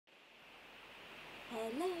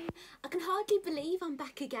Hello, I can hardly believe I'm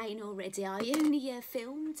back again already. I only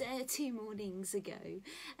filmed 2 mornings ago,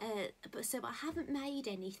 but so I haven't made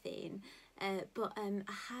anything, but I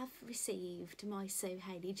have received my Sew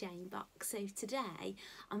Hayley Jane box. So today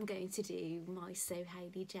I'm going to do my Sew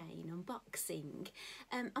Hayley Jane unboxing.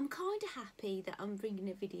 I'm kind of happy that I'm bringing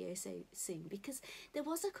a video so soon because there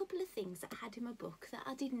was a couple of things that I had in my book that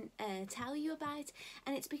I didn't tell you about,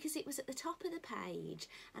 and it's because it was at the top of the page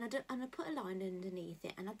and I put a line underneath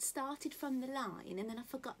it, and I'd started from the line and then I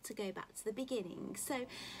forgot to go back to the beginning. So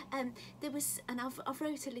there was, and I've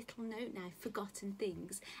wrote a little note now, forgotten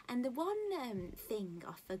things, and the one thing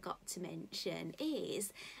I forgot to mention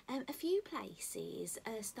is a few places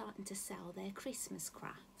are starting to sell their Christmas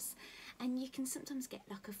crafts, and you can sometimes get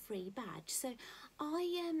like a free badge. So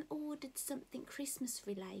I ordered something Christmas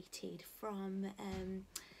related from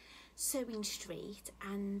Sewing Street,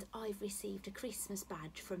 and I've received a Christmas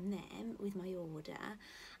badge from them with my order,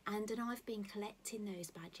 and I've been collecting those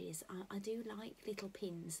badges. I do like little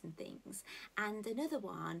pins and things. And another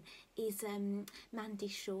one is Mandy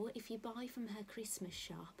Shaw. If you buy from her Christmas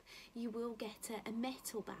shop, you will get a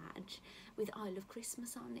metal badge with I Love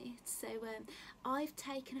Christmas on it. So I've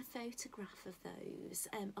taken a photograph of those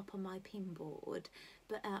up on my pin board,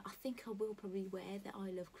 but I think I will probably wear the I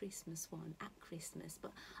Love Christmas one at Christmas,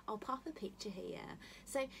 but I'll pop a picture here.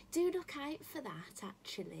 So do look out for that,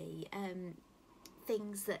 actually.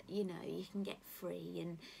 Things that, you know, you can get free,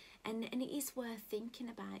 and it is worth thinking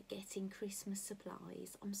about getting Christmas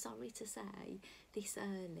supplies. I'm sorry to say this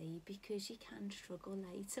early because you can struggle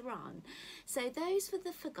later on. So those were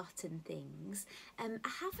the forgotten things. I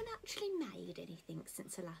haven't actually made anything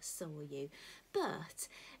since I last saw you, but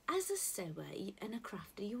as a sewer and a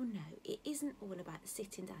crafter, you'll know it isn't all about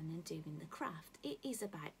sitting down and doing the craft. It is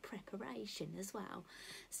about preparation as well.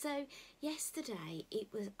 So yesterday,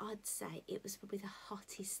 I'd say it was probably the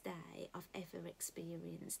hottest day I've ever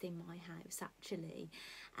experienced in my house, actually,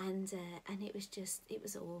 and it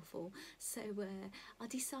was awful. So I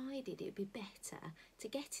decided it would be better to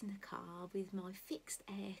get in the car with my fixed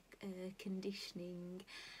air conditioning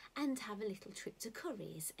and have a little trip to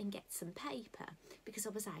Curry's and get some paper, because I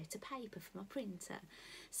was out of paper for my printer.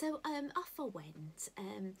 So off I went.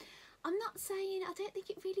 I'm not saying, I don't think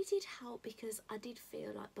it really did help, because I did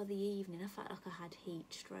feel like by the evening I felt like I had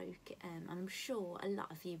heat stroke, and I'm sure a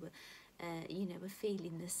lot of you were were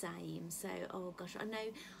feeling the same. So, oh gosh, I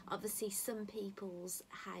know obviously some people's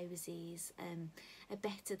houses are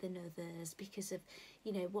better than others because of,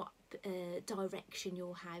 you know, what direction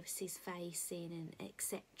your house is facing, and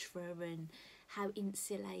etc., and how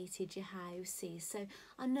insulated your house is. So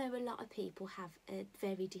I know a lot of people have a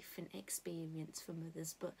very different experience from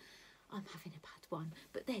others, but I'm having a bad one.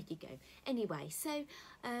 But there you go. Anyway, so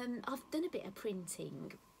I've done a bit of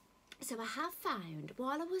printing. So I have found,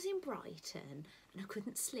 while I was in Brighton and I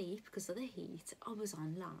couldn't sleep because of the heat, I was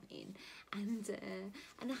online, and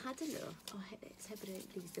I had a look. Oh, let's hope I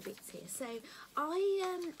don't lose the bits here. So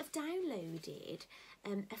I have downloaded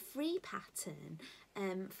a free pattern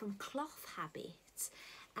from Cloth Habit,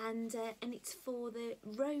 and it's for the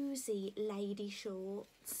rosy lady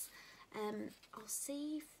shorts. I'll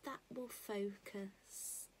see if that will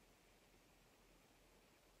focus.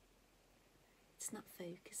 It's not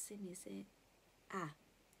focusing, is it? Ah,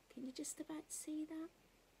 can you just about see that?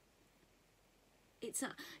 It's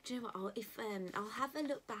not. Do you know what? I'll have a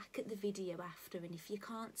look back at the video after, and if you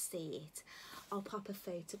can't see it, I'll pop a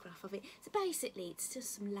photograph of it. So basically, it's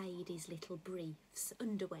just some ladies' little briefs,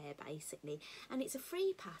 underwear basically, and it's a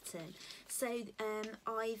free pattern. So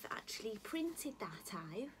I've actually printed that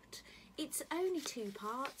out. It's only 2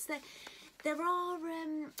 parts. They're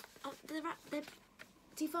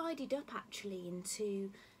divided up actually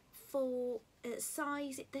into 4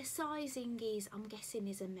 size. Their sizing is, I'm guessing,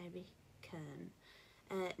 is American,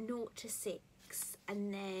 0 to 6,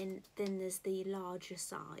 and then there's the larger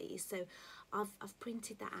size. So I've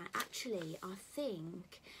printed that out. Actually, I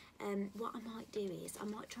think what I might do is I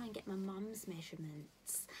might try and get my mum's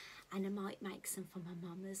measurements, and I might make some for my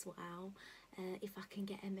mum as well, if I can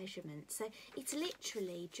get a measurement. So it's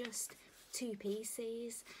literally just 2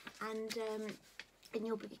 pieces, and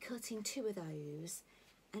you'll be cutting 2 of those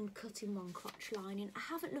and cutting 1 crotch lining. I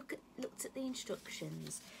haven't looked at the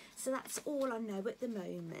instructions, so that's all I know at the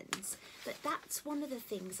moment, but that's one of the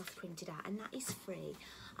things I've printed out, and that is free.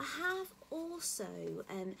 I have also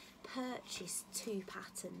purchased 2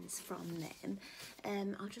 patterns from them.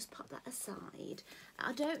 I'll just pop that aside.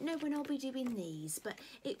 I don't know when I'll be doing these, but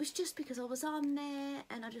it was just because I was on there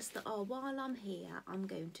and I just thought, oh, while I'm here I'm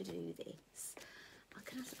going to do this.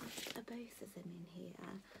 both of them in here.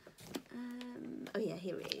 Oh yeah,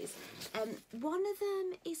 here it is. One of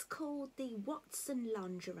them is called the Watson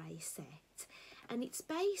lingerie set, and it's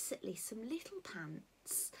basically some little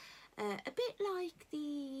pants, a bit like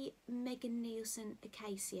the Megan Nielsen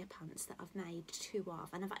Acacia pants that I've made 2 of,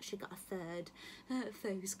 and I've actually got a third of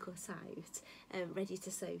those cut out, ready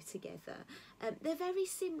to sew together. They're very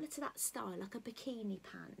similar to that style, like a bikini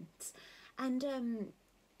pant,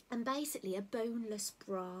 and basically a boneless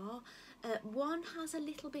bra. One has a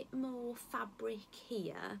little bit more fabric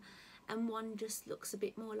here, and one just looks a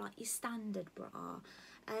bit more like your standard bra.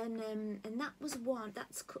 And that was one.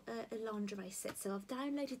 That's a lingerie set. So I've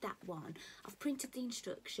downloaded that one. I've printed the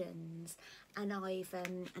instructions, and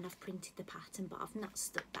I've printed the pattern, but I've not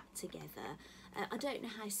stuck that together. I don't know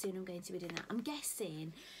how soon I'm going to be doing that. I'm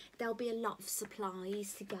guessing there'll be a lot of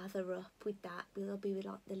supplies to gather up with that. There'll be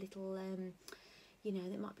like the little you know,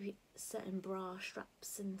 there might be certain bra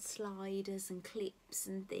straps and sliders and clips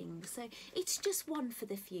and things. So it's just one for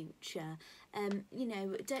the future. You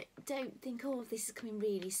know, don't think, oh, this is coming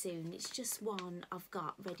really soon. It's just one I've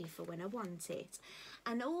got ready for when I want it.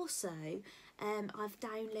 And also, I've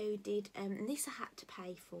downloaded, and this I had to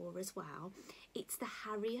pay for as well. It's the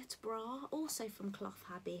Harriet bra, also from Cloth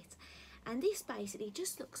Habit. And this basically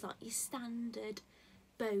just looks like your standard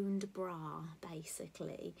boned bra,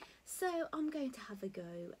 basically. So I'm going to have a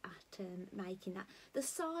go at making that. The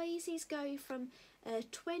sizes go from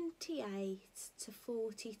 28 to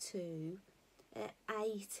 42,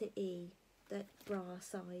 A to E, the bra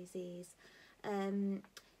sizes.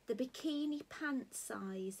 The bikini pant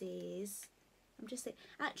sizes, I'm just saying,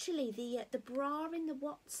 actually the bra in the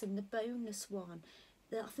Watson, the boneless one,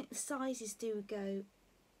 I think the sizes do go,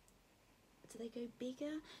 do they go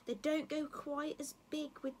bigger? They don't go quite as big,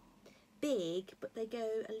 but they go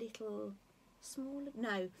a little smaller.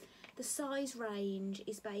 No, the size range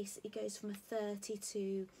is basically goes from a 30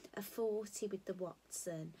 to a 40 with the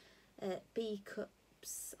Watson. B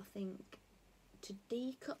cups, I think, to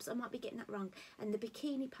D cups. I might be getting that wrong. And the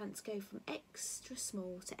bikini pants go from extra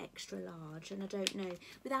small to extra large. And I don't know,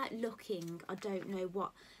 without looking, I don't know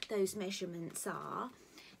what those measurements are.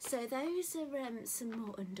 So those are some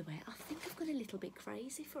more underwear. I think I've got a little bit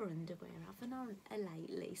crazy for underwear, haven't I,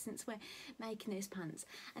 lately, since we're making those pants.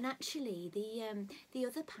 And actually, the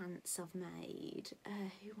other pants I've made,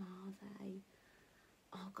 who are they?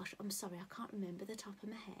 Oh gosh, I'm sorry, I can't remember the top of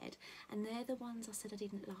my head. And they're the ones I said I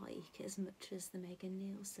didn't like as much as the Megan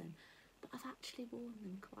Nielsen. But I've actually worn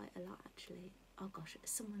them quite a lot, actually. Oh gosh,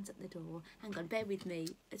 someone's at the door. Hang on, bear with me.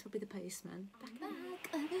 It's probably the postman. Back.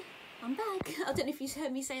 I'm back. I don't know if you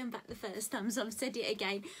heard me say I'm back the first time, so I've said it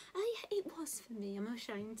again. Oh yeah, it was for me, I'm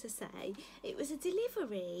ashamed to say. It was a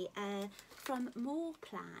delivery from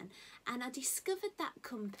Moreplan, and I discovered that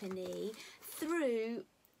company through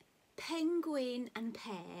Penguin and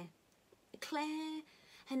Pear. Claire,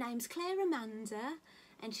 her name's Claire Amanda,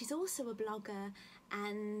 and she's also a blogger,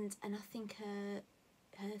 and I think her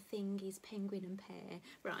thing is Penguin and Pear,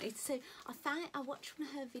 right? So I watched one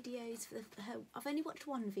of her videos I've only watched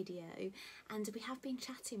one video, and we have been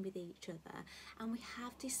chatting with each other, and we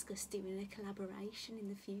have discussed doing a collaboration in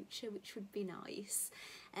the future, which would be nice.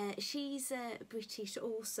 She's British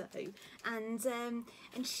also, and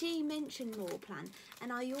she mentioned Moreplan,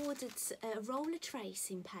 and I ordered a roller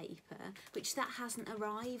tracing paper, which that hasn't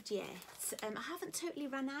arrived yet. I haven't totally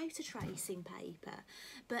run out of tracing paper,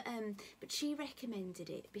 but she recommended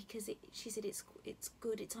it because she said it's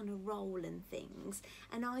good, it's on a roll and things,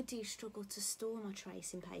 and I do struggle to store my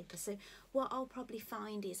tracing paper. So what I'll probably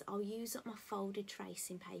find is I'll use up my folded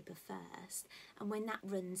tracing paper first, and when that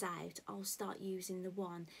runs out, I'll start using the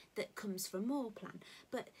one that comes from Moreplan.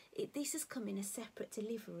 But this has come in a separate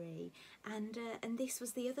delivery, and this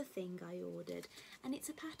was the other thing I ordered, and it's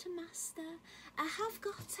a Pattern Master. I have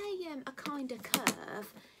got a kind of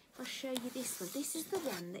curve. If I show you this one, this is the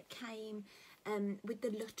one that came with the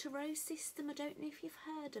Lutero system. I don't know if you've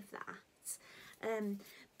heard of that.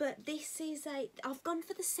 But this is I've gone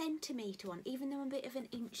for the centimetre one, even though I'm a bit of an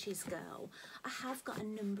inches girl. I have got a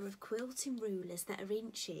number of quilting rulers that are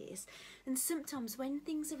inches, and sometimes when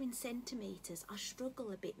things are in centimetres, I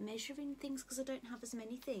struggle a bit measuring things because I don't have as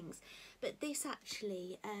many things. But this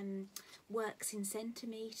actually works in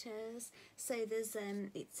centimetres, so there's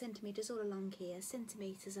it's centimetres all along here,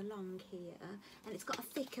 centimetres along here, and it's got a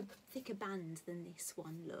thicker band than this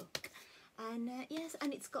one, look. And yes,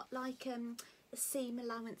 and it's got like a seam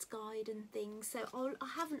allowance guide and things. So I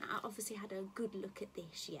haven't obviously had a good look at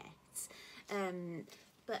this yet,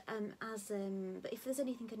 but if there's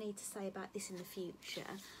anything I need to say about this in the future,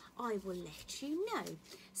 I will let you know.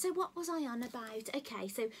 So what was I on about? Okay,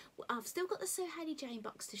 so I've still got the Sew Hayley Jane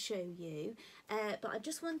box to show you, but I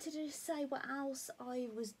just wanted to say what else I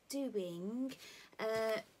was doing.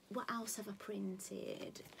 What else have I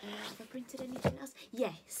printed? Have I printed anything else?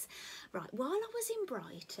 Yes. Right, while I was in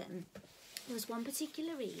Brighton, there was one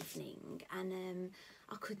particular evening and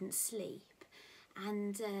I couldn't sleep.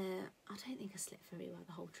 And I don't think I slept very well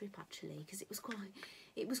the whole trip actually, because it was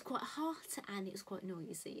quite hot and it was quite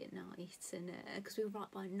noisy at night, and because we were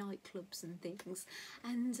right by nightclubs and things,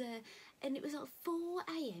 and it was like 4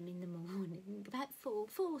 AM in the morning, about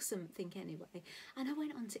four something anyway, and I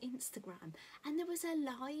went onto Instagram and there was a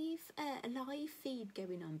live feed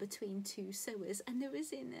going on between two sewers, and there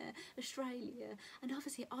was in Australia, and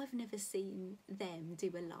obviously I've never seen them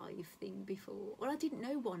do a live thing before, or I didn't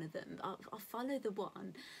know one of them. I follow the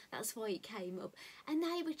one, that's why it came up, and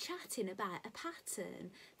they were chatting about a pattern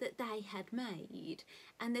that they had made,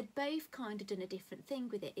 and they'd both kind of done a different thing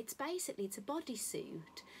with it. It's a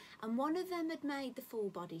bodysuit, and one of them had made the full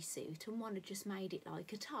bodysuit and one had just made it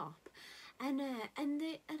like a top, and I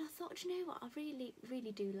thought, you know what, I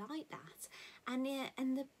really do like that,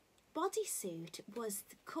 and the bodysuit was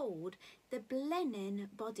called the Blenheim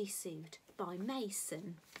bodysuit by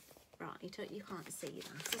Mason. Right, you can't see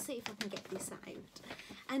that, so see if I can get this out.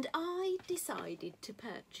 And I decided to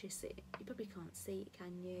purchase it. You probably can't see it,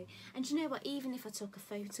 can you? And you know what, even if I took a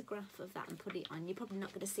photograph of that and put it on, you're probably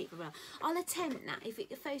not going to see it very well. I'll attempt that. If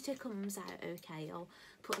the photo comes out okay, I'll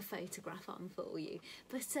put a photograph on for you.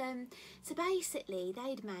 But so basically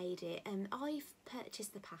they'd made it, and I've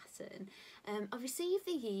purchased the pattern. I received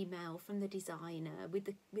the email from the designer with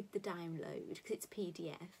the download, because it's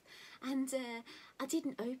PDF, and I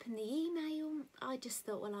didn't open the email. I just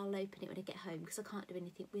thought, well, I'll open it when I get home because I can't do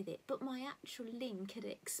anything with it. But my actual link had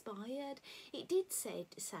expired. It did say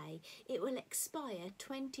it will expire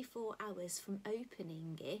 24 hours from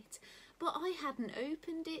opening it, but I hadn't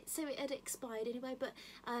opened it, so it had expired anyway. But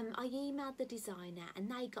I emailed the designer and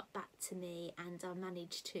they got back to me, and I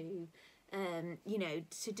managed to you know,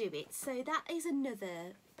 to do it. So that is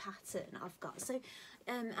another pattern I've got. So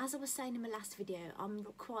as I was saying in my last video, I'm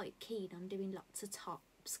quite keen on doing lots of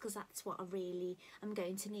tops, because that's what I really am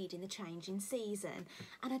going to need in the changing season,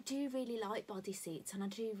 and I do really like bodysuits and I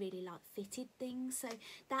do really like fitted things, so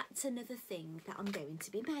that's another thing that I'm going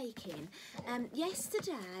to be making.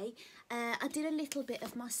 Yesterday I did a little bit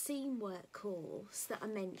of my Seamwork course that I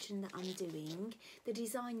mentioned that I'm doing, the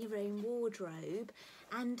Design Your Own Wardrobe,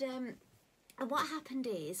 and what happened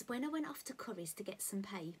is, when I went off to Curry's to get some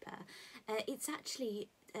paper, it's actually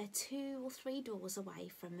 2 or 3 doors away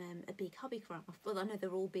from a big Hobbycraft. Well, I know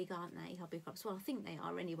they're all big, aren't they, Hobbycrafts? Well, I think they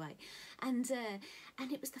are anyway. And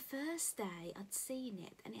it was the first day I'd seen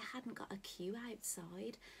it, and it hadn't got a queue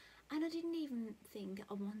outside. And I didn't even think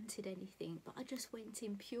I wanted anything, but I just went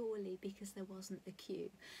in purely because there wasn't a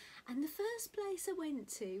queue. And the first place I went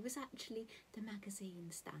to was actually the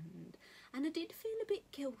magazine stand. And I did feel a bit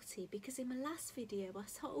guilty, because in my last video I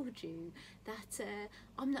told you that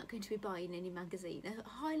I'm not going to be buying any magazine. I'm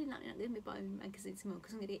highly likely not going to be buying magazines anymore,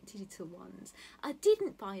 because I'm going to get digital ones. I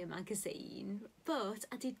didn't buy a magazine, but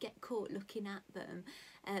I did get caught looking at them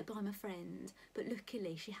by my friend, but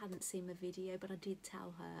luckily she hadn't seen my video. But I did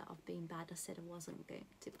tell her I've been bad. I said I wasn't going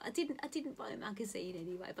to. I didn't buy a magazine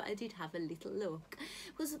anyway, but I did have a little look,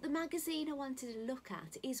 because the magazine I wanted to look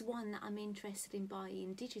at is one that I'm interested in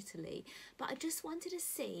buying digitally, but I just wanted to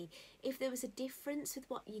see if there was a difference with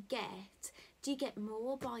what you get. Do you get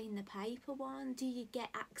more buying the paper one? Do you get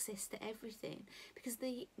access to everything? Because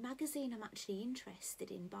the magazine I'm actually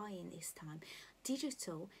interested in buying this time,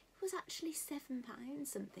 digital, was actually £7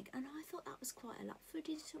 something, and I thought that was quite a lot for a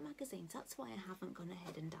digital magazine, so that's why I haven't gone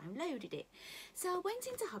ahead and downloaded it. So I went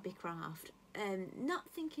into Hobbycraft,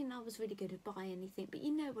 not thinking I was really going to buy anything, but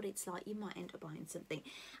you know what it's like, you might end up buying something,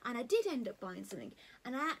 and I did end up buying something,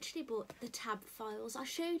 and I actually bought the tab files. I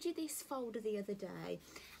showed you this folder the other day,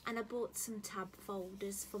 and I bought some tab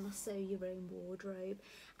folders for my Sew Your Own Wardrobe,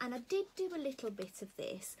 and I did do a little bit of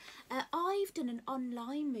this. I've done an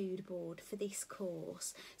online mood board for this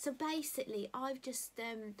course, so basically I've just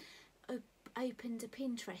opened a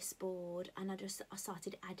Pinterest board, and I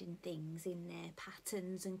started adding things in there,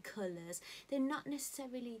 patterns and colours. They're not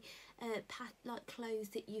necessarily like clothes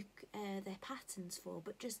that they're patterns for,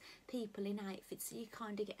 but just people in outfits, so you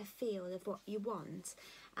kind of get a feel of what you want.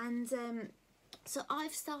 And so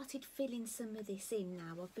I've started filling some of this in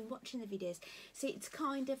now. I've been watching the videos, so it's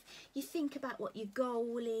kind of, you think about what your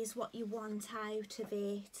goal is, what you want out of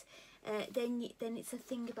it, Then it's a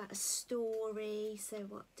thing about a story. So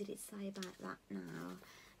what did it say about that now?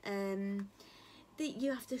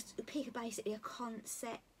 You have to pick basically a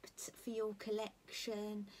concept for your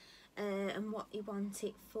collection, and what you want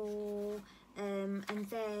it for, and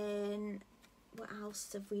then what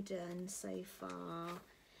else have we done so far?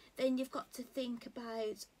 Then you've got to think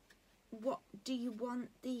about, what do you want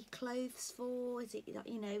the clothes for? Is it,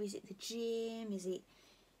 you know, is it the gym? Is it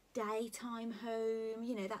daytime home?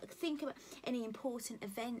 You know, that, think about any important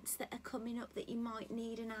events that are coming up that you might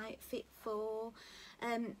need an outfit for.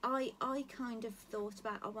 I kind of thought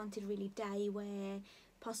about, I wanted really day wear,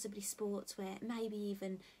 possibly sportswear, maybe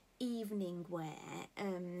even evening wear,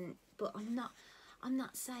 but I'm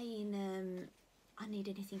not saying I need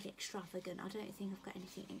anything extravagant. I don't think I've got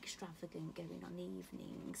anything extravagant going on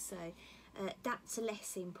evenings, so that's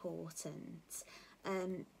less important.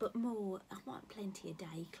 But more, I want plenty of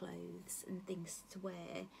day clothes and things to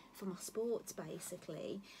wear for my sports,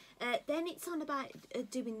 basically. Then it's on about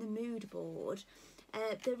doing the mood board.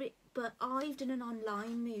 But I've done an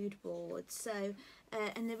online mood board, so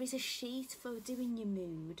and there is a sheet for doing your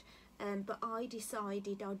mood, but I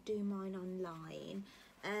decided I'd do mine online.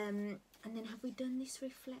 And then have we done this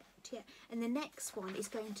reflect yet? And the next one is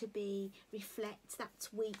going to be reflect.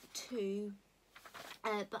 That's week 2.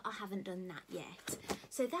 But I haven't done that yet.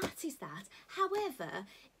 So that is that. However,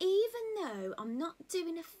 even though I'm not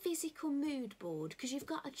doing a physical mood board, because you've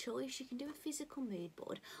got a choice, you can do a physical mood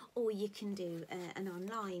board or you can do an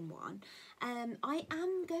online one. I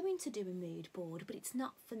am going to do a mood board, but it's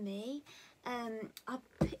not for me. I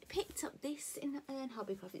picked up this in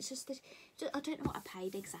Hobbycraft. It's just I don't know what I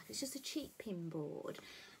paid exactly. It's just a cheap pin board.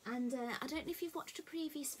 And I don't know if you've watched a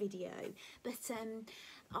previous video, but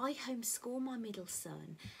I homeschool my middle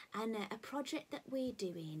son, and a project that we're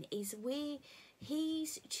doing is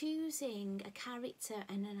he's choosing a character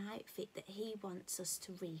and an outfit that he wants us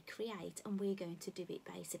to recreate, and we're going to do it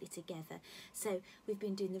basically together. So we've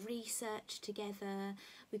been doing the research together,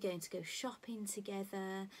 we're going to go shopping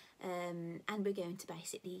together, and we're going to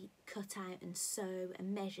basically cut out and sew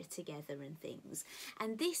and measure together and things.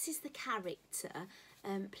 And this is the character.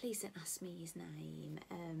 Please don't ask me his name.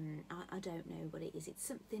 I don't know what it is. It's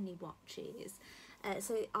something he watches.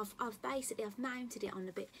 So I've mounted it on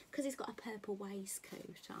a bit, because he's got a purple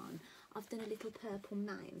waistcoat on. I've done a little purple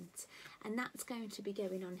mount, and that's going to be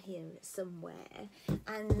going on here somewhere.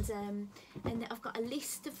 And I've got a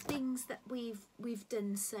list of things that we've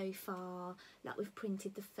done so far. Like, we've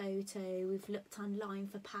printed the photo, we've looked online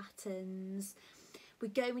for patterns. We're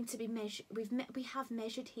going to be we have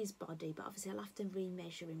measured his body, but obviously I'll have to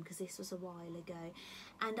re-measure him because this was a while ago.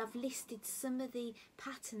 And I've listed some of the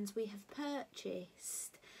patterns we have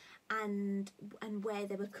purchased and where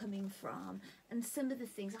they were coming from, and some of the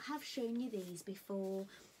things. I have shown you these before.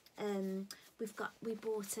 We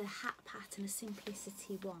bought a hat pattern, a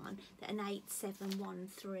Simplicity one, an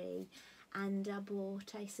 8713. And I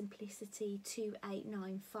bought a Simplicity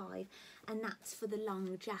 2895, and that's for the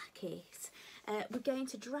long jacket. We're going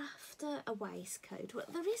to draft a waistcoat. Well,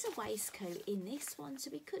 there is a waistcoat in this one,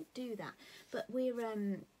 so we could do that, but we're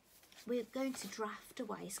going to draft a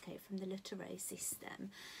waistcoat from the Lutero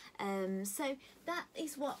system. So that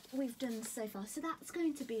is what we've done so far. So that's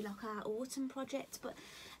going to be like our autumn project, but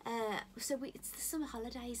it's the summer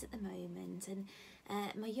holidays at the moment, and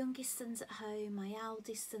my youngest son's at home, my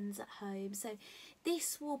eldest son's at home, so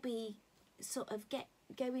this will be sort of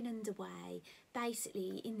going underway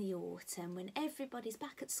basically in the autumn, when everybody's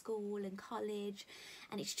back at school and college,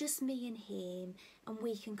 and it's just me and him, and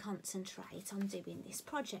we can concentrate on doing this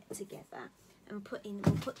project together. And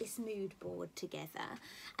we'll put this mood board together,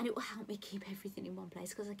 and it will help me keep everything in one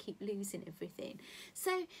place because I keep losing everything.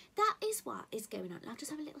 So that is what is going on. I'll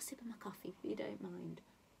just have a little sip of my coffee if you don't mind.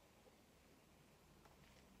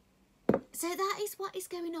 So that is what is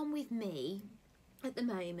going on with me at the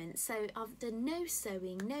moment. So I've done no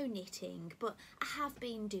sewing, no knitting, but I have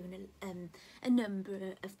been doing a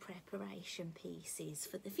number of preparation pieces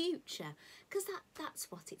for the future, because that's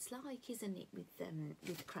what it's like, isn't it,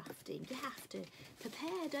 with crafting? You have to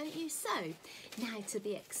prepare, don't you? So now to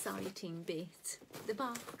the exciting bit, the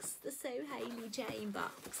box, the Sew Hayley Jane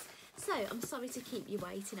box. So I'm sorry to keep you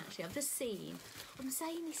waiting. Actually, I've just seen, I'm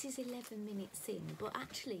saying this is 11 minutes in, but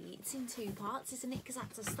actually it's in 2 parts, isn't it? Because I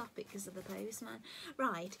had to stop it because of the postman.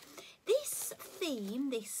 Right, this theme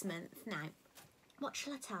this month now, what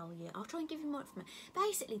shall I tell you? I'll try and give you more information.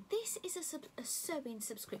 Basically, this is a sewing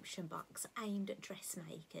subscription box aimed at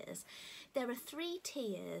dressmakers. There are 3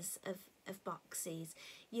 tiers of boxes.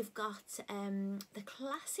 You've got the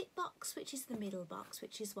classic box, which is the middle box,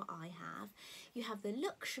 which is what I have. You have the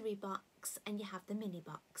luxury box and you have the mini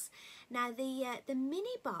box. Now, the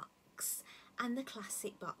mini box and the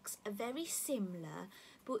classic box are very similar,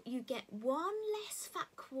 but you get 1 less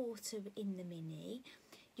fat quarter in the mini.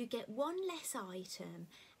 You get 1 less item,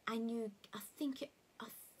 and I think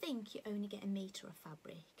you only get 1 metre of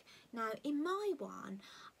fabric. Now in my one,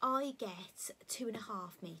 I get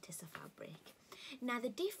 2.5 metres of fabric. Now the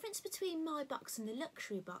difference between my box and the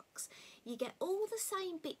luxury box, you get all the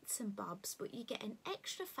same bits and bobs, but you get an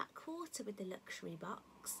extra fat quarter with the luxury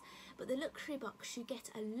box. But the luxury box, you get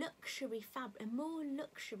a more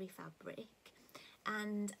luxury fabric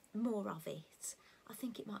and more of it. I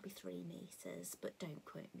think it might be 3 metres, but don't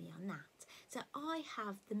quote me on that. So I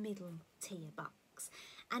have the middle tier box,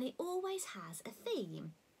 and it always has a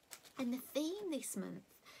theme. And the theme this month,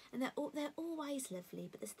 and they're always lovely,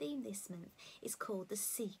 but the theme this month is called The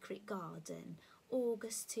Secret Garden,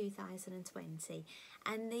 August 2020.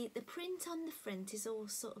 And the print on the front is all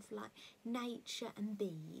sort of like nature and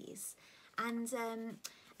bees. And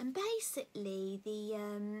basically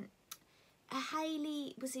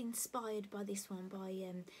Hayley was inspired by this one by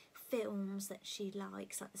films that she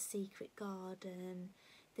likes, like The Secret Garden,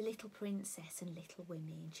 The Little Princess and Little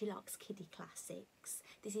Women. She likes kiddie classics.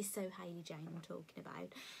 This is Sew Hayley Jane I'm talking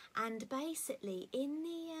about. And basically in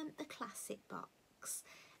the classic box,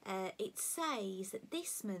 it says that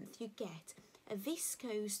this month you get a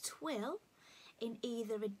viscose twill in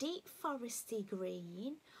either a deep foresty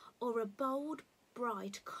green or a bold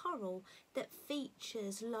bright coral that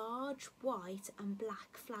features large white and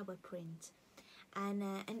black flower print, and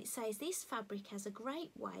it says this fabric has a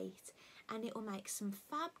great weight and it will make some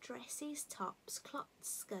fab dresses, tops, cloth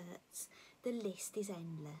skirts. The list is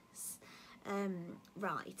endless.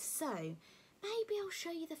 Right, so maybe I'll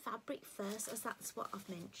show you the fabric first, as that's what I've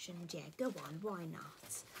mentioned. Yeah, go on, why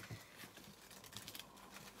not?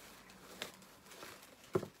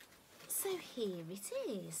 So here it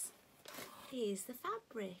is. Here's the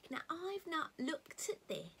fabric. Now I've not looked at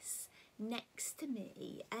this next to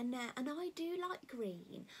me, and I do like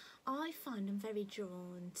green. I find I'm very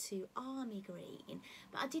drawn to army green,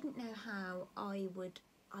 but I didn't know how I would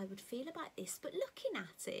feel about this. But looking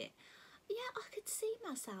at it, yeah, I could see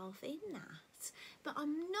myself in that, but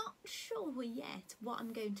I'm not sure yet what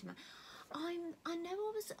I'm going to make. I'm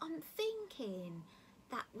thinking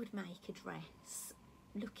that would make a dress,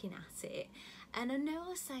 looking at it. And I know I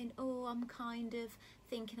was saying, oh, I'm kind of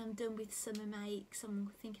thinking I'm done with summer makes,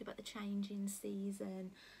 I'm thinking about the changing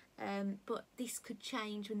season, but this could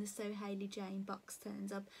change when the Sew Hayley Jane box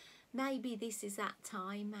turns up. Maybe this is that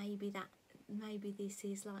time, maybe this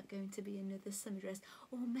is like going to be another summer dress,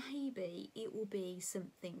 or maybe it will be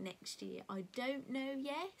something next year. I don't know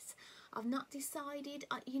yet. I've not decided.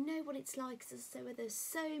 You know what it's like as a sewer, there's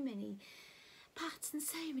so many patterns,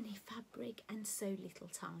 so many fabric and so little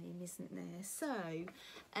time, isn't there? So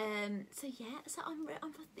yeah, so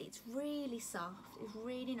it's really soft, it's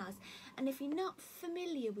really nice. And if you're not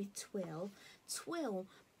familiar with twill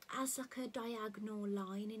has like a diagonal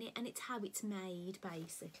line in it, and it's how it's made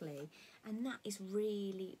basically, and that is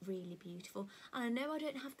really, really beautiful. And I know I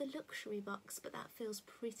don't have the luxury box, but that feels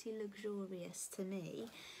pretty luxurious to me.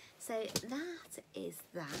 So that is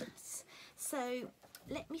that. So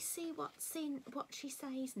let me see what she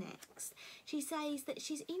says next. She says that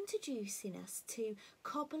she's introducing us to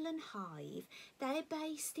Cobble and Hive. They're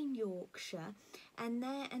based in Yorkshire, and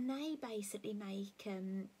they basically make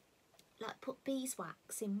like put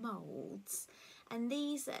beeswax in moulds, and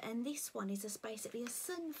this one is just basically a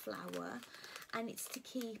sunflower, and it's to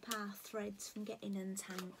keep our threads from getting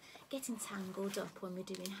tangled up when we're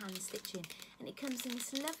doing hand stitching. And it comes in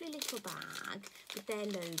this lovely little bag with their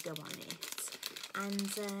logo on it. And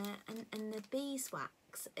the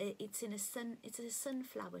beeswax, it's a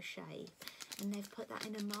sunflower shape, and they've put that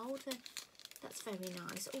in a mould. That's very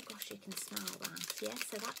nice. Oh gosh, you can smell that. Yeah,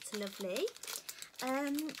 so that's lovely.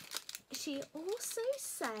 She also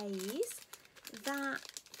says that,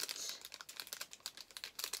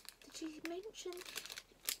 did she mention?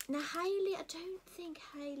 Now Hayley, I don't think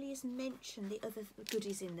Hayley has mentioned the other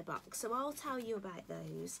goodies in the box, so I'll tell you about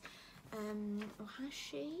those. Or has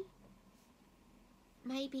she?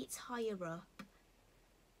 Maybe it's higher up.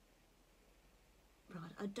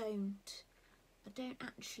 Right, I don't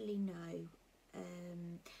actually know.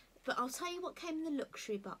 But I'll tell you what came in the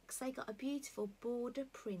luxury box. They got a beautiful border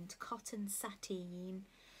print cotton sateen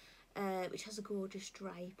which has a gorgeous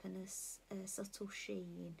drape and a subtle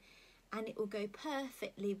sheen, and it will go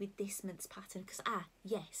perfectly with this month's pattern, because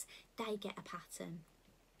yes, they get a pattern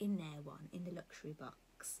in their one, in the luxury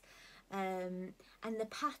box. And the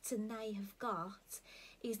pattern they have got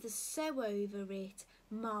is the Sew Over It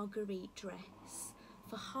Marguerite dress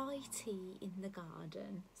for high tea in the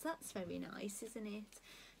garden. So that's very nice, isn't it?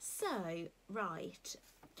 So, right,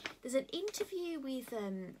 there's an interview with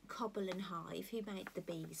Cobble and Hive, who made the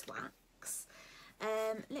beeswax.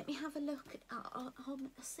 Let me have a look. I'll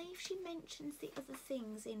see if she mentions the other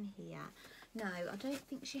things in here. No, I don't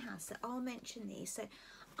think she has, so I'll mention these. So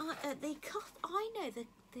I know that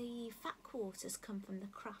the fat quarters come from the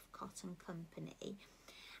Craft Cotton Company,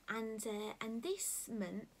 and this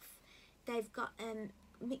month they've got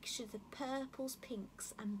mixtures of purples,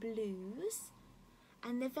 pinks and blues,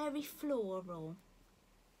 and they're very floral,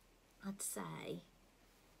 I'd say.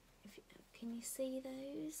 Can you see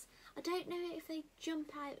those? I don't know if they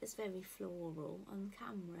jump out as very floral on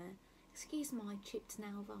camera. Excuse my chipped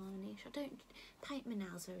nail varnish. I don't paint my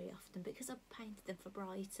nails very often because I painted them for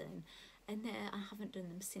Brighton, and I haven't done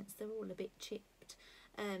them since. They're all a bit chipped.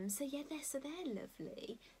 So yeah, they're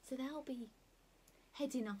lovely. So they'll be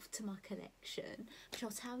heading off to my collection, which I'll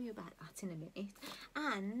tell you about that in a minute.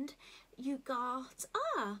 And you got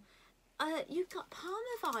you've got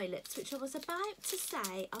Parma violets, which I was about to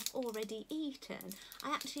say I've already eaten.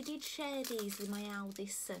 I actually did share these with my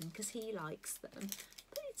eldest son because he likes them.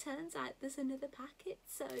 But it turns out there's another packet,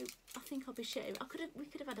 so I think I'll be sharing. We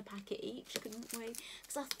could have had a packet each, couldn't we?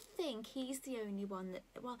 Because I think he's the only one that,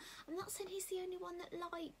 well, I'm not saying he's the only one that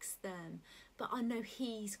likes them, but I know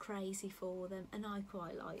he's crazy for them and I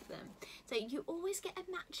quite like them. So you always get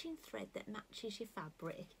a matching thread that matches your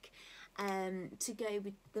fabric to go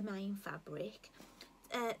with the main fabric.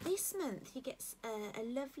 This month you get a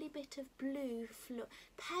lovely bit of blue,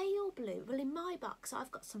 pale blue. Well, in my box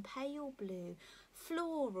I've got some pale blue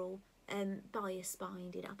floral bias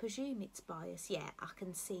binding. I presume it's bias. Yeah, I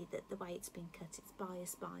can see that the way it's been cut, it's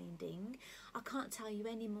bias binding. I can't tell you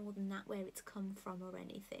any more than that where it's come from or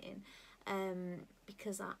anything,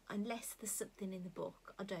 because unless there's something in the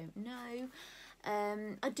book, I don't know.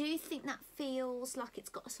 I do think that feels like it's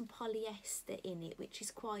got some polyester in it, which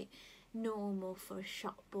is quite normal for a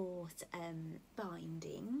shop bought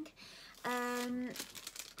binding.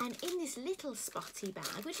 And in this little spotty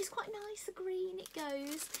bag, which is quite nice, the green it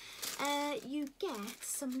goes, you get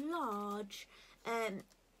some large,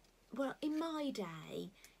 well, in my day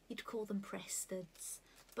you'd call them press studs,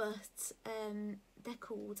 but they're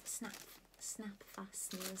called snap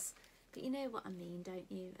fasteners. But you know what I mean,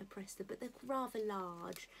 don't you? A press stud, but they're rather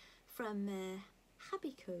large, from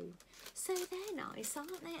Habico. So they're nice,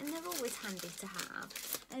 aren't they? And they're always handy to have.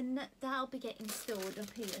 And they'll be getting stored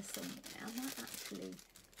up here somewhere. I might actually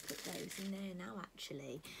put those in there now,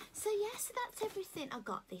 actually. So yes, that's everything I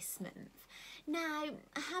got this month. Now,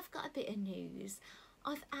 I have got a bit of news.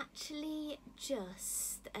 I've actually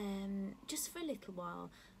just for a little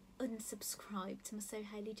while, unsubscribed to my Sew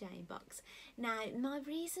Hayley Jane box. Now, my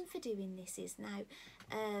reason for doing this is, now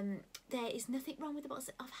there is nothing wrong with the box.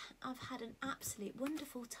 I've had an absolute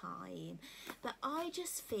wonderful time, but I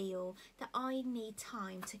just feel that I need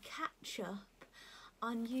time to catch up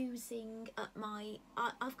on using up my,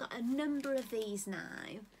 I've got a number of these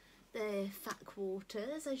now, the fat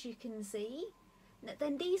quarters, as you can see.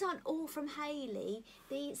 Then these aren't all from Hayley.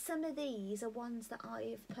 Some of these are ones that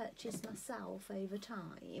I've purchased myself over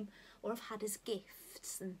time, or I've had as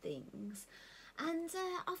gifts and things. And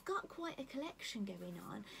I've got quite a collection going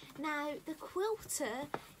on. Now, the quilter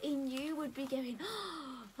in you would be going,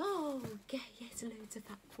 oh, yes, loads of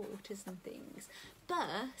fat quarters and things.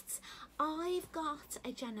 But I've got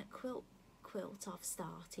a Janet quilt I've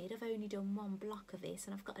started. I've only done one block of this,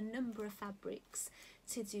 and I've got a number of fabrics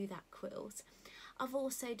to do that quilt. I've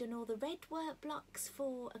also done all the red work blocks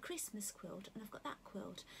for a Christmas quilt, and I've got that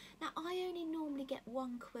quilt. Now, I only normally get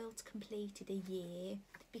one quilt completed a year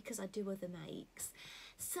because I do other makes.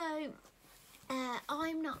 So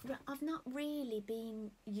I've not really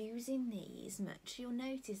been using these much. You'll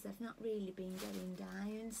notice they've not really been going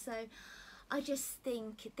down. So I just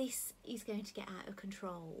think this is going to get out of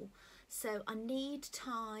control. So I need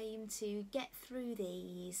time to get through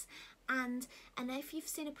these. And if you've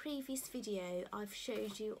seen a previous video, I've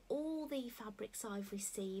showed you all the fabrics I've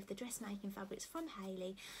received, the dressmaking fabrics from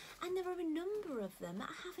Hayley, and there are a number of them that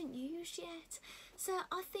I haven't used yet. So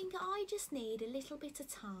I think I just need a little bit of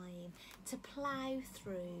time to plough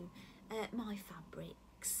through my fabrics.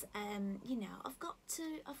 weeks. You know, I've got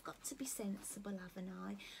to be sensible, haven't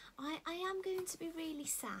I? I am going to be really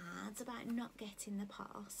sad about not getting the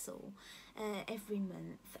parcel every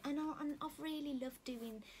month, and I've really loved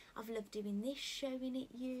doing. I've loved doing this, showing it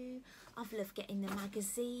you. I've loved getting the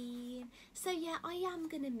magazine. So yeah, I am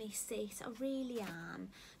gonna miss it. I really am.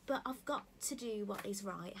 But I've got to do what is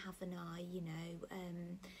right, haven't I? You know,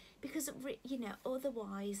 because you know,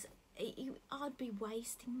 otherwise I'd be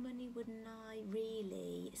wasting money, wouldn't I?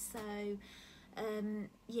 Really. So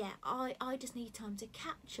yeah, I just need time to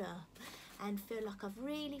catch up and feel like I've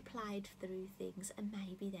really played through things, and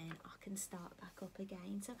maybe then I can start back up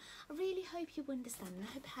again. So I really hope you understand, and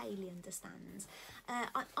I hope Hayley understands.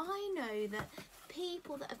 I know that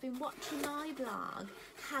people that have been watching my blog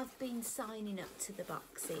have been signing up to the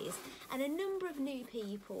boxes, and a number of new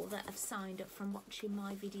people that have signed up from watching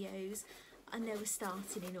my videos. I know we're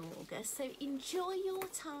starting in August, so enjoy your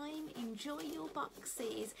time, enjoy your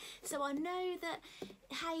boxes. So I know that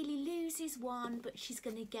Hayley loses one, but she's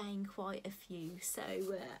going to gain quite a few. So,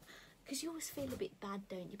 because you always feel a bit bad,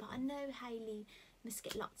 don't you? But I know Hayley must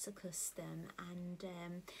get lots of custom, and do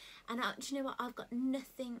you know what? I've got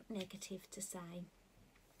nothing negative to say.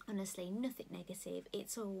 Honestly, nothing negative.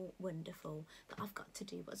 It's all wonderful, but I've got to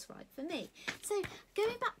do what's right for me. So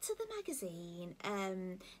going back to the magazine,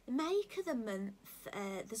 the make of the month,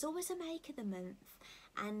 there's always a make of the month,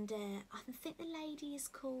 and I think the lady is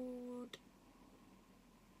called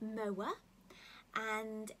Moa,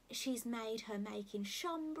 and she's made her making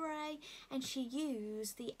chambray, and she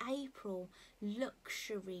used the April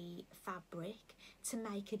luxury fabric to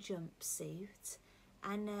make a jumpsuit.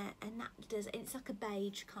 And that does, it's like a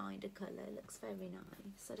beige kind of colour, looks very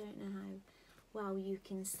nice. I don't know how well you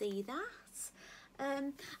can see that.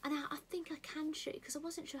 And I think I can show you, because I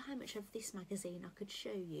wasn't sure how much of this magazine I could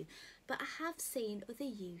show you, but I have seen other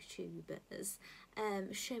YouTubers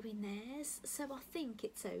showing theirs, so I think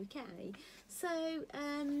it's okay. So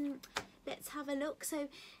let's have a look. So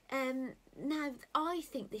now I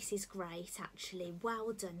think this is great, actually.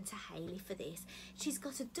 Well done to Hayley for this. She's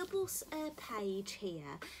got a double page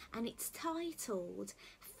here, and it's titled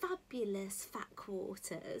Fabulous Fat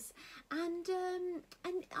Quarters, and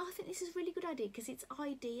I think this is a really good idea because it's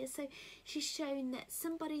ideas. So she's shown that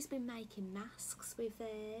somebody's been making masks with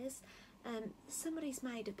theirs, somebody's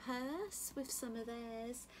made a purse with some of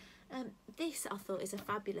theirs. This I thought is a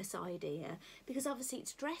fabulous idea, because obviously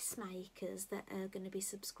it's dressmakers that are going to be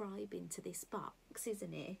subscribing to this box,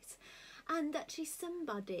 isn't it? And actually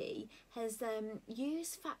somebody has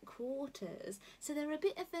used fat quarters, so they're a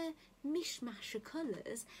bit of a mishmash of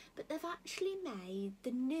colours, but they've actually made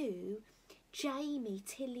the new Jamie,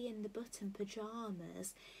 Tilly and the Button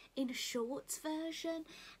pyjamas in a shorts version,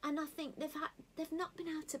 and I think they've not been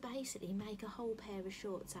able to basically make a whole pair of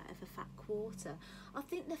shorts out of a fat quarter. I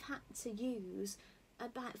think they've had to use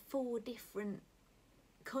about 4 different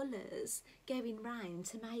colours going round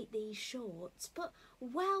to make these shorts, but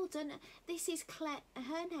well done. This is Claire,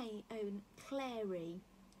 her name, Claire.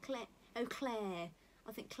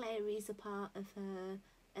 I think Claire is a part of her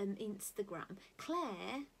Instagram.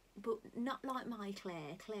 Claire, but not like my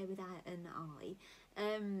Claire without an I.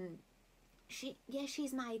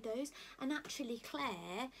 She's made those, and actually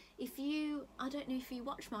Claire, I don't know if you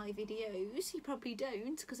watch my videos, you probably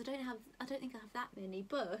don't, because I don't think I have that many,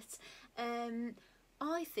 but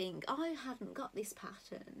I think I hadn't got this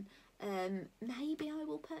pattern. Maybe I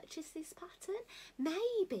will purchase this pattern.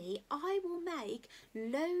 Maybe I will make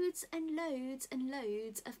loads and loads and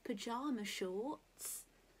loads of pyjama shorts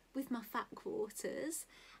with my fat quarters,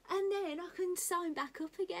 and then I can sign back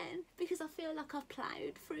up again, because I feel like I've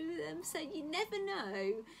ploughed through them. So you never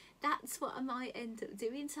know, that's what I might end up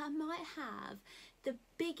doing. So I might have the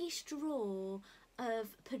biggest drawer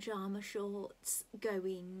of pyjama shorts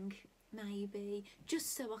going, maybe,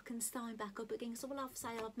 just so I can sign back up again. So I'll say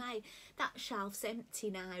I've made that shelf's empty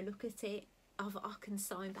now, look at it, I can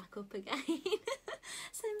sign back up again.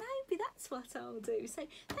 So maybe that's what I'll do. So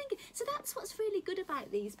thank you. So that's what's really good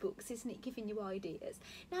about these books, isn't it, giving you ideas.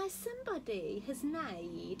 Now somebody has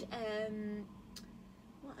made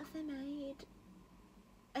what have they made,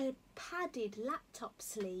 a padded laptop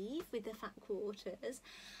sleeve with the fat quarters,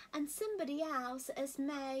 and somebody else has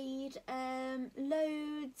made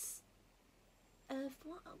loads of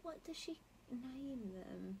what does she name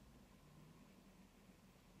them?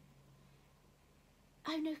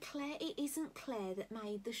 Oh no, Claire, it isn't Claire that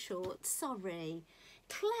made the shorts, sorry.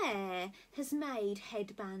 Claire has made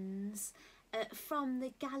headbands from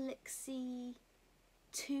the Galaxy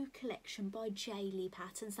 2 collection by Hayley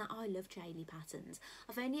Patterns. Now, I love Hayley Patterns.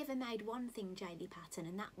 I've only ever made one thing Hayley pattern,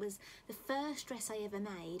 and that was the first dress I ever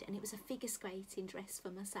made, and it was a figure skating dress for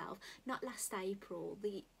myself. Not last April,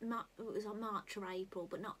 it was on March or April,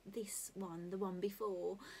 but not this one, the one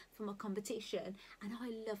before, for my competition. And I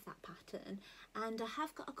love that pattern, and I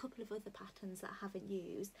have got a couple of other patterns that I haven't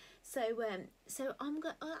used. So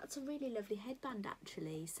that's a really lovely headband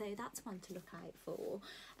actually, so that's one to look out for.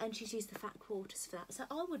 And she's used the fat quarters for that, so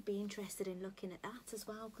I would be interested in looking at that as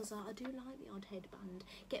well, because I do like the odd headband,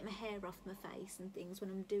 get my hair off my face and things when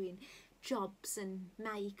I'm doing jobs and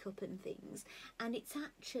makeup and things. And it's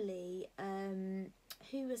actually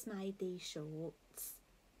who has made these shorts?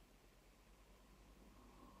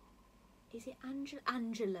 Is it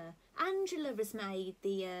Angela? Angela has made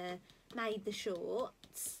the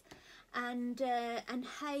shorts, and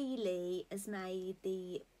Hayley has made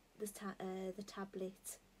the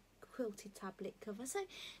tablet, quilted tablet cover. So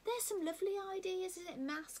there's some lovely ideas, isn't it?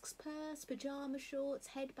 Masks, purse, pyjama shorts,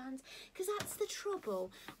 headbands, because that's the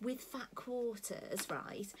trouble with fat quarters,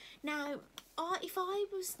 right? Now, if I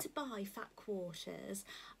was to buy fat quarters,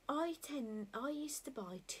 I used to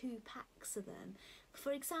buy 2 packs of them.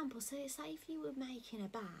 For example, so say if you were making a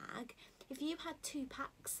bag, if you had 2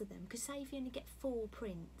 packs of them, because say if you only get 4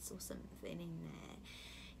 prints or something in there,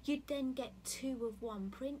 you'd then get 2 of one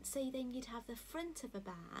print. So then you'd have the front of a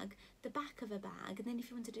bag, the back of a bag, and then if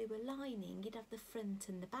you want to do a lining, you'd have the front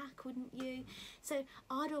and the back, wouldn't you? So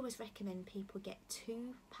I'd always recommend people get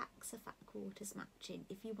 2 packs of fat quarters matching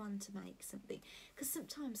if you want to make something, because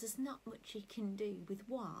sometimes there's not much you can do with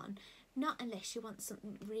one, not unless you want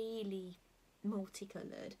something really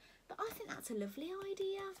multicoloured. But I think that's a lovely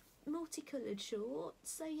idea, multicoloured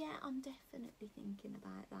shorts. So yeah, I'm definitely thinking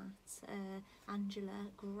about that.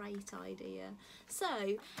 Angela, great idea.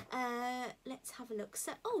 So let's have a look.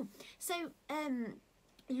 So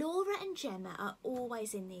Laura and Gemma are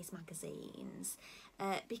always in these magazines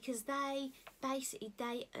because they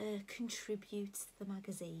contribute to the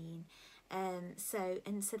magazine. So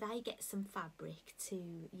they get some fabric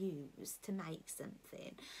to use to make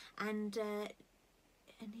something, and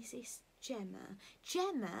is this Gemma?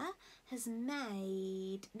 Gemma has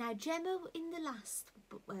made, now Gemma in the last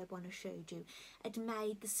one I showed you had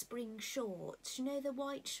made the spring shorts. You know the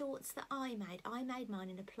white shorts that I made? I made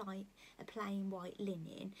mine in a plain white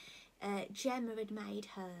linen. Gemma had made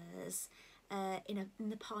hers in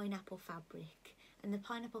the pineapple fabric. And the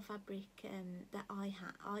pineapple fabric that I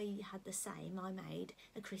had the same. I made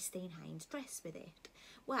a Christine Haynes dress with it.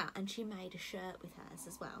 Wow, and she made a shirt with hers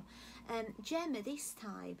as well. Gemma this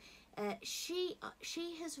time, she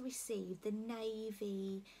has received the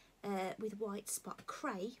navy with white spot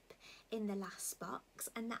crepe in the last box,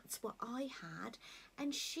 and that's what I had.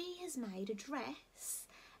 And she has made a dress.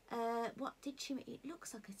 What did she make? It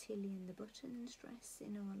looks like a Tilly and the Buttons dress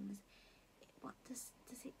in all honesty. What does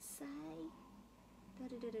it say?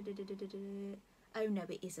 Oh no,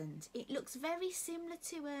 it isn't. It looks very similar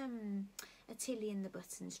to a Tilly and the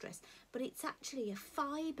Buttons dress, but it's actually a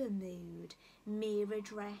fibre mood mirror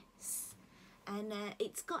dress, and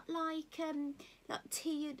it's got like a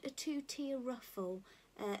 2-tier ruffle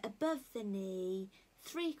above the knee,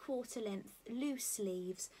 3/4 length, loose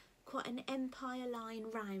sleeves, quite an empire line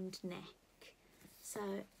round neck.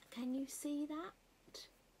 So can you see that?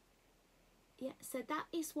 Yeah, so that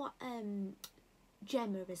is what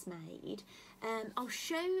Gemma has made. I'll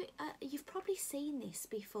show, you've probably seen this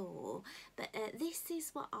before, but this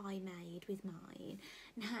is what I made with mine.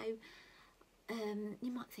 Now,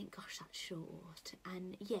 you might think, gosh, that's short,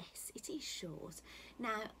 and yes, it is short.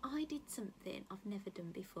 Now, I did something I've never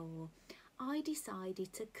done before. I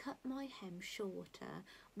decided to cut my hem shorter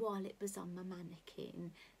while it was on my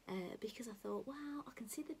mannequin, because I thought, wow, I can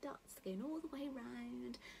see the dots going all the way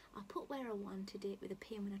around. I put where I wanted it with a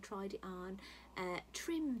pin when I tried it on,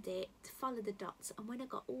 trimmed it to follow the dots, and when I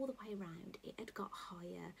got all the way around, it had got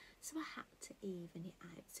higher, so I had to even it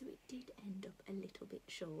out, so it did end up a little bit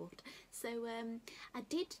short. So I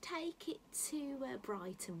did take it to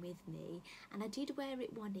Brighton with me, and I did wear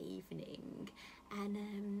it one evening,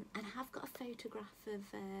 and I have got a photograph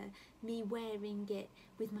of me wearing it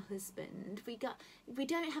with my husband. We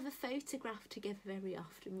don't have a photograph together very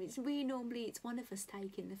often. It's one of us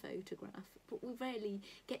taking the photograph, but we rarely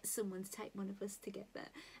get someone to take one of us together,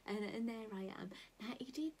 and there I am. Now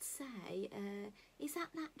he did say, is that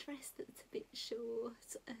dress that's a bit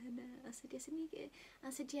short? And I said yes. And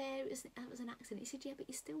I said yeah, that was an accident. He said yeah, but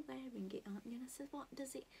you're still wearing it, aren't you? And I said, what,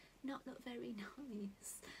 does it not look very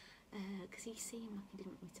nice? Because he seemed like he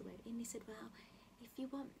didn't want me to wear it, and he said, well, if you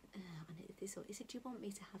want, I know this, he said, do you want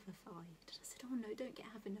me to have a fight? And I said, oh no, don't get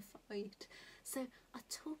having a fight. So I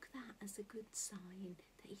took that as a good sign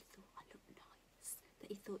that he thought I looked nice, that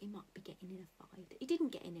he thought he might be getting in a fight. He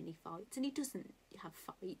didn't get in any fights, and he doesn't have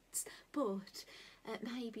fights, but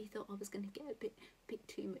maybe he thought I was going to get a bit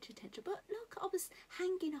too much attention. But look, I was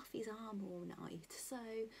hanging off his arm all night, so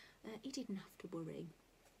he didn't have to worry.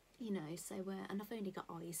 You know, so and I've only got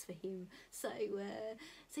eyes for him, so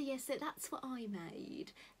yeah, so that's what I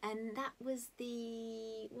made, and that was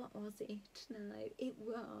the, what was it? No, it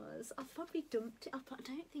was, I've probably dumped it. I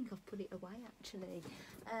don't think I've put it away actually.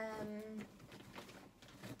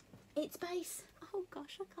 It's base. Oh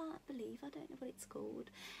gosh, I can't believe I don't know what it's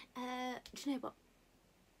called. Do you know what?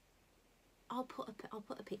 I'll put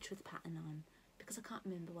a picture of the pattern on because I can't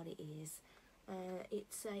remember what it is.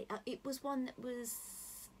 It's a. It was one that was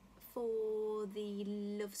for the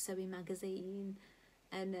Love Sewing magazine,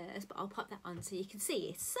 and but I'll pop that on so you can see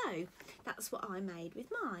it. So that's what I made with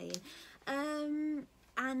mine.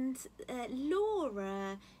 And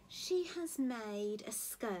Laura, she has made a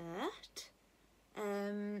skirt.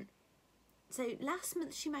 So last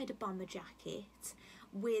month she made a bomber jacket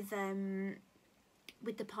with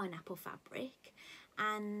the pineapple fabric,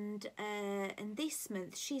 and this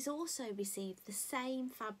month she's also received the same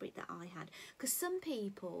fabric that I had, because some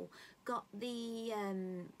people got the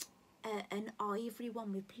an ivory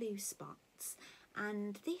one with blue spots,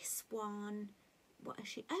 and this one, what is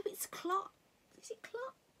she? Oh, it's cloth. Is it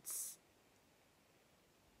clots?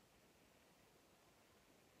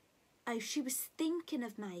 Oh, she was thinking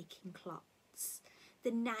of making clots.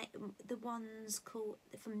 The ones called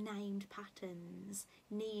from Named Patterns,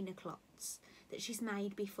 Nina clots, that she's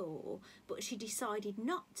made before, but she decided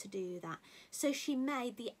not to do that. So she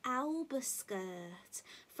made the Alba skirt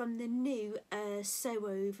from the new Sew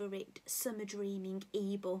Over It Summer Dreaming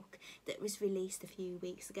ebook that was released a few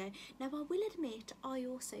weeks ago. Now I will admit I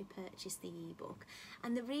also purchased the ebook,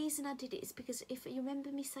 and the reason I did it is because, if you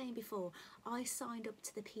remember me saying before, I signed up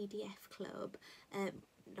to the PDF club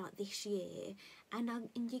like this year, and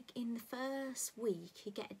in the first week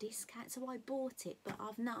you get a discount, so I bought it, but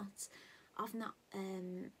I've not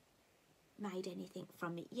made anything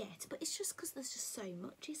from it yet. But it's just because there's just so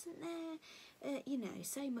much, isn't there? You know,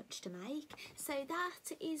 so much to make. So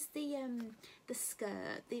that is the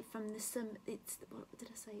skirt from the it's, what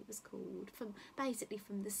did I say it was called? Basically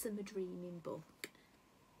from the Summer Dreaming book.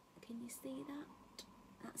 Can you see that?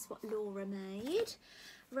 That's what Laura made.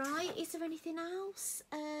 Right, is there anything else?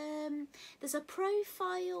 There's a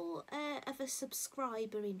profile of a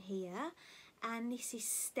subscriber in here, and this is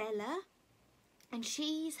Stella, and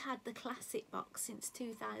she's had the classic box since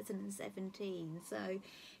 2017, so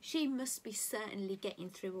she must be certainly getting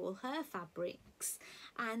through all her fabrics.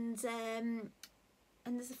 And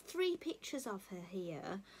there's 3 pictures of her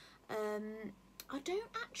here. I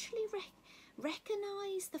don't actually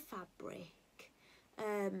recognise the fabric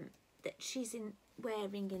that she's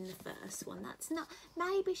wearing in the first one. That's not,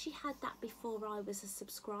 maybe she had that before I was a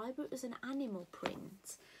subscriber. It was an animal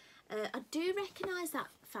print. I do recognise that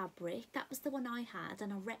fabric. That was the one I had,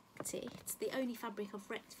 and I wrecked it. It's the only fabric I've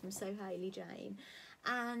wrecked from Sew Hayley Jane.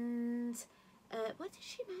 And what did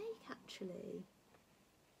she make actually?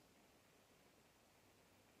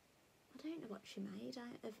 I don't know what she made.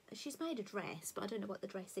 She's made a dress, but I don't know what the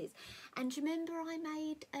dress is. And remember, I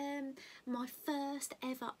made my first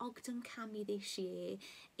ever Ogden cami this year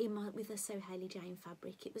with a Sew Hayley Jane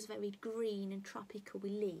fabric. It was very green and tropical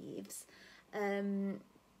with leaves.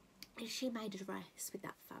 She made a dress with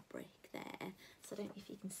that fabric there, so I don't know if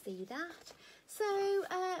you can see that. So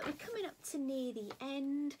we're coming up to near the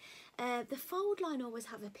end. The fold line always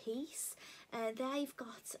have a piece. They've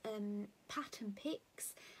got pattern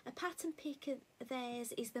picks. A pattern pick of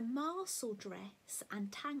theirs is the Marcel dress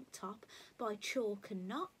and tank top by Chalk and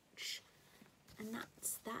Notch, and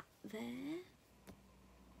that's that there.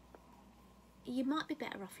 You might be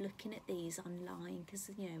better off looking at these online because,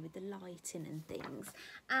 you know, with the lighting and things.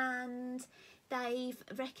 And they've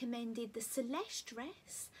recommended the Celeste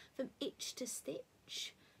dress from Itch to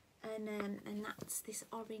Stitch, and that's this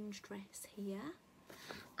orange dress here.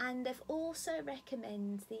 And they've also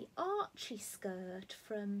recommended the Archie skirt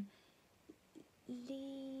from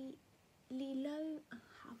Leola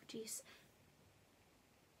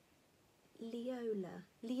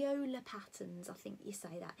Patterns, I think you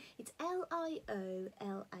say that. It's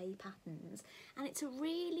Liola Patterns, and it's a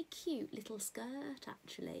really cute little skirt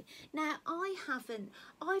actually. Now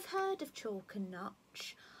I've heard of Chalk and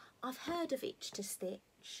Notch, I've heard of Itch to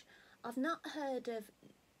Stitch, I've not heard of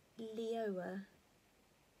Leola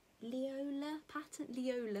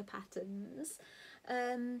Patterns.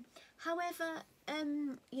 However,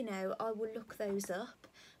 you know, I will look those up,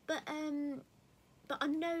 but I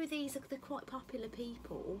know they're quite popular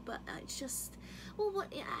people, but it's just, well,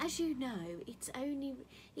 what, as you know, it's only,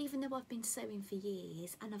 even though I've been sewing for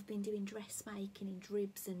years and I've been doing dressmaking in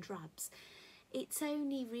dribs and drabs, it's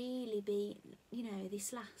only really been, you know,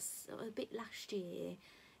 a bit last year,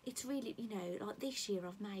 it's really, you know, like this year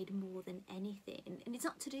I've made more than anything, and it's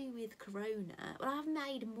not to do with Corona. Well, I've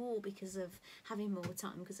made more because of having more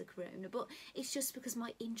time because of Corona, but it's just because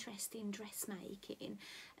my interest in dressmaking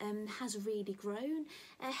has really grown,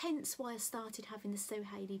 hence why I started having the Sew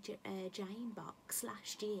Hayley Jane box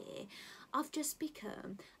last year. I've just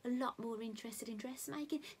become a lot more interested in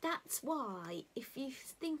dressmaking. That's why, if you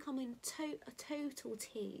think I'm in a total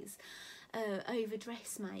tease over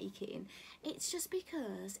dressmaking, it's just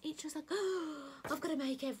because it's just like, oh, I've got to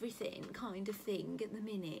make everything kind of thing at the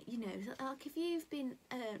minute, you know. Like if you've been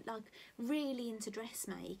like really into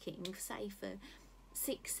dressmaking, say for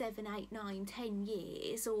 6, 7, 8, 9, 10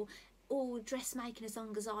 years, or dressmaking as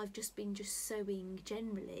long as I've just been sewing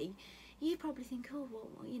generally, you probably think, oh,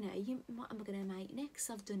 well, you know, what am I going to make next?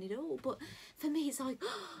 I've done it all. But for me, it's like,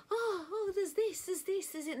 oh, there's this,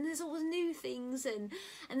 and there's all the new things, and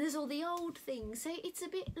there's all the old things. So it's a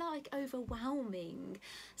bit like overwhelming.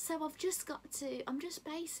 So I've just got to, I'm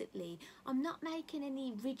not making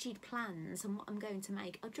any rigid plans on what I'm going to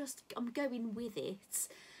make. I'm going with it,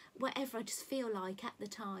 whatever I just feel like at the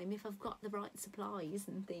time, if I've got the right supplies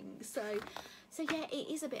and things. So yeah,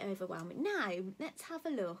 it is a bit overwhelming. Now, let's have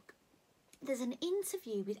a look. There's an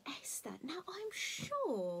interview with Esther. Now, I'm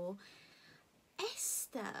sure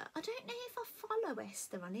Esther, I don't know if I follow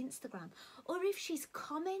Esther on Instagram or if she's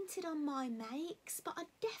commented on my makes, but I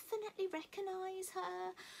definitely recognise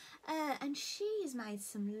her. And she's made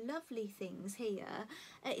some lovely things here.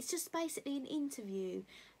 It's just basically an interview.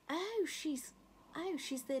 Oh, she's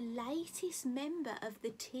the latest member of the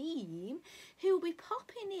team who will be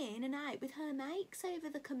popping in and out with her makes over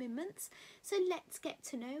the coming months. So let's get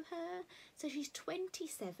to know her. So she's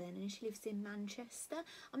 27 and she lives in Manchester.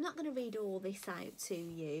 I'm not going to read all this out to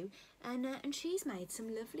you. And she's made some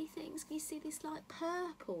lovely things. Can you see this like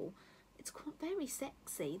purple? It's quite very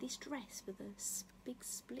sexy, this dress with a big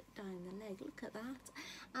split down the leg. Look at that.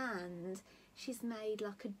 And she's made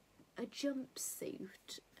like a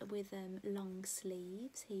jumpsuit with long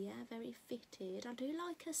sleeves here, very fitted. I do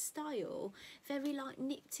like her style, very like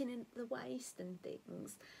nipped in the waist and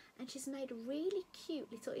things. And she's made a really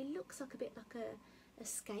cute little, it looks like a bit like a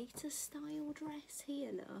skater style dress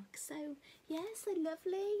here, look. So yeah, so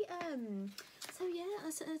lovely. So yeah,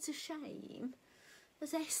 it's a shame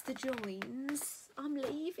as Esther joins, I'm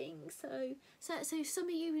leaving. So some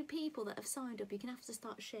of you people that have signed up, you're gonna have to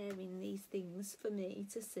start sharing these things for me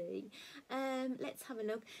to see. Let's have a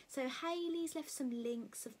look. So Hayley's left some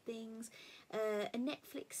links of things, a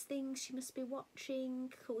Netflix thing she must be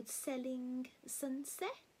watching called Selling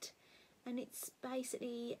Sunset, and it's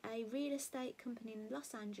basically a real estate company in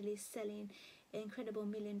Los Angeles selling incredible $1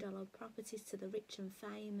 million properties to the rich and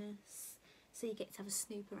famous. So you get to have a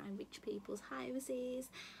snoop around rich people's houses.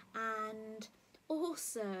 And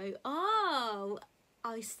also, oh,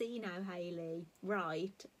 I see now, Hayley.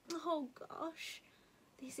 Right. Oh, gosh.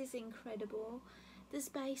 This is incredible. There's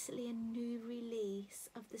basically a new release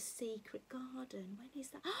of The Secret Garden. When is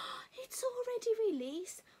that? It's already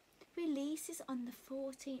released. Release is on the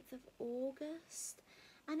 14th of August.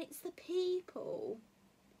 And it's the people.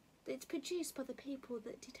 It's produced by the people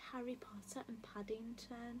that did Harry Potter and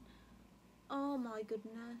Paddington. Oh my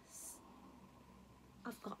goodness.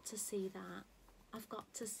 I've got to see that. I've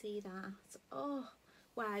got to see that. Oh,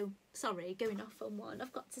 wow. Sorry, going off on one.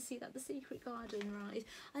 I've got to see that, The Secret Garden, right?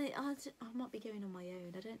 I might be going on my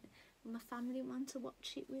own. Will my family want to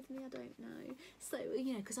watch it with me? I don't know. So,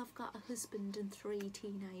 you know, because I've got a husband and 3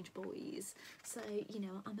 teenage boys. So, you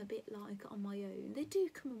know, I'm a bit like on my own. They do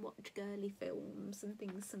come and watch girly films and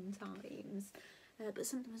things sometimes. But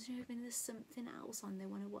sometimes, you know, when there's something else on they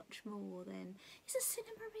want to watch more, then is the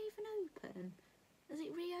cinema even open? Has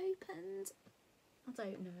it reopened? I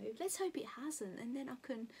don't know. Let's hope it hasn't, and then I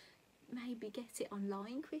can maybe get it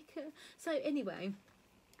online quicker. So anyway,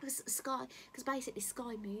 because basically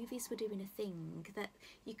Sky Movies were doing a thing that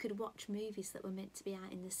you could watch movies that were meant to be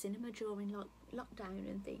out in the cinema during lockdown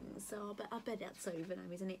and things. So I bet that's over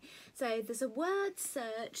now, isn't it? So there's a word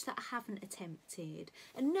search that I haven't attempted,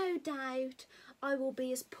 and no doubt I will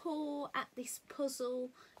be as poor at this puzzle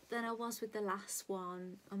than I was with the last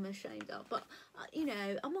one. I'm ashamed of, but you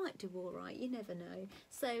know, I might do all right. You never know.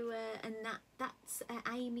 So and that's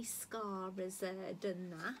Amy Scar has done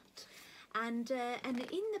that. And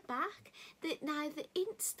in the back, now the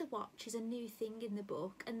Insta watch is a new thing in the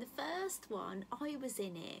book, and the first one I was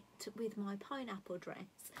in it with my pineapple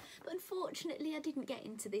dress, but unfortunately I didn't get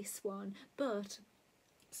into this one. But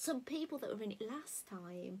some people that were in it last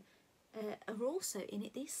time are also in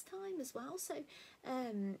it this time as well. So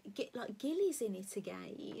like Gilly's in it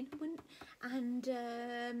again, and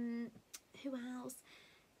who else?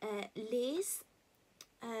 Liz,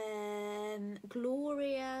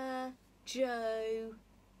 Gloria, Joe,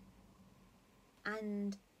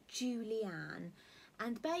 and Julianne.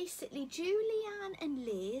 And basically Julianne and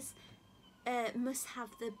Liz must have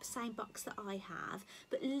the same box that I have,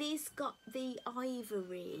 but Liz got the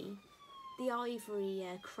ivory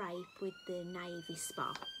crepe with the navy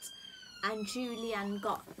spot, and Julianne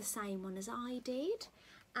got the same one as I did,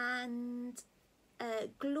 and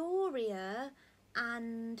Gloria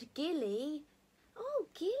and Gilly,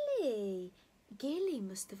 Gilly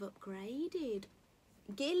must have upgraded.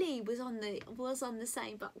 Gilly was on the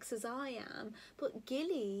same box as I am, but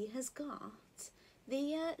Gilly has got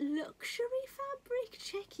the luxury fabric.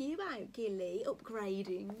 Check you out, Gilly,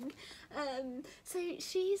 upgrading. So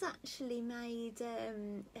she's actually made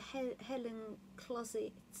Helen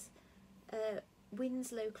Closet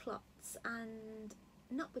Winslow clots, and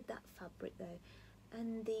not with that fabric though,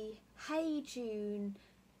 and the Hey June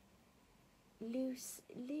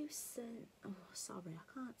lucent, oh sorry I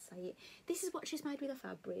can't say it, this is what she's made with a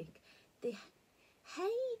fabric, the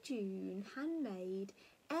Hey June handmade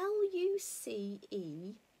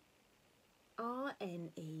LUCERNE,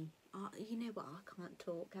 you know what, I can't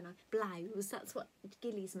talk, can I? Blouse, that's what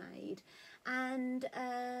Gilly's made. And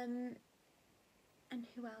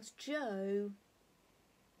who else? Joe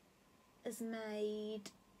has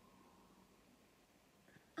made,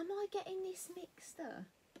 am I getting this mixed up?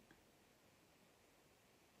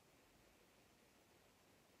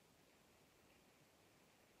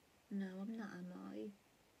 No, I'm not, am I?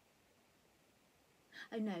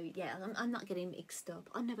 Oh no, yeah, I'm not getting mixed up.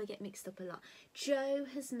 I know I get mixed up a lot. Joe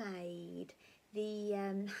has made the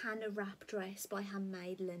Hannah wrap dress by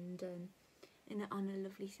Handmade London on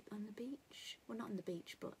the beach. Well, not on the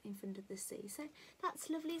beach, but in front of the sea. So that's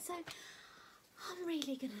lovely. So I'm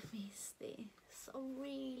really gonna miss this. I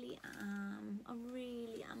really am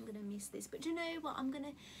gonna miss this. But do you know what? I'm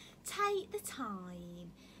gonna take the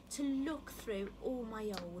time to look through all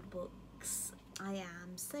my old books. I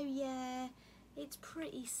am. So yeah, it's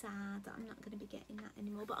pretty sad that I'm not going to be getting that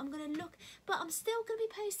anymore, but I'm going to look, but I'm still going to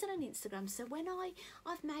be posting on Instagram. So when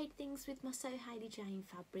I've made things with my Sew Hayley Jane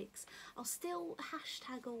fabrics, I'll still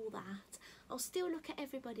hashtag all that. I'll still look at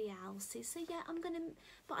everybody else's. So yeah,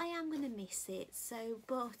 but I am going to miss it. So,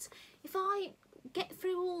 but if I get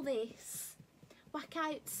through all this, whack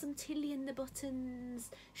out some Tilly and the Buttons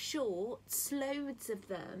shorts, loads of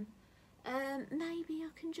them, maybe I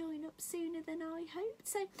can join up sooner than I hoped.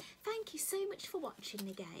 So thank you so much for watching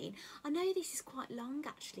again. I know this is quite long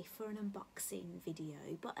actually for an unboxing video,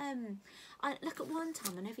 but I look, at one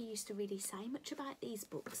time I never used to really say much about these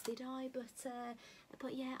books, did I?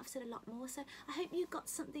 But yeah, I've said a lot more. So I hope you got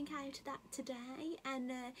something out of that today,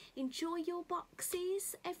 and enjoy your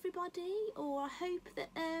boxes, everybody. Or I hope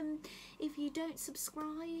that if you don't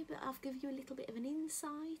subscribe, I'll give you a little bit of an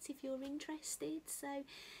insight if you're interested. So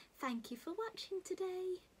thank you for watching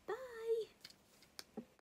today. Bye.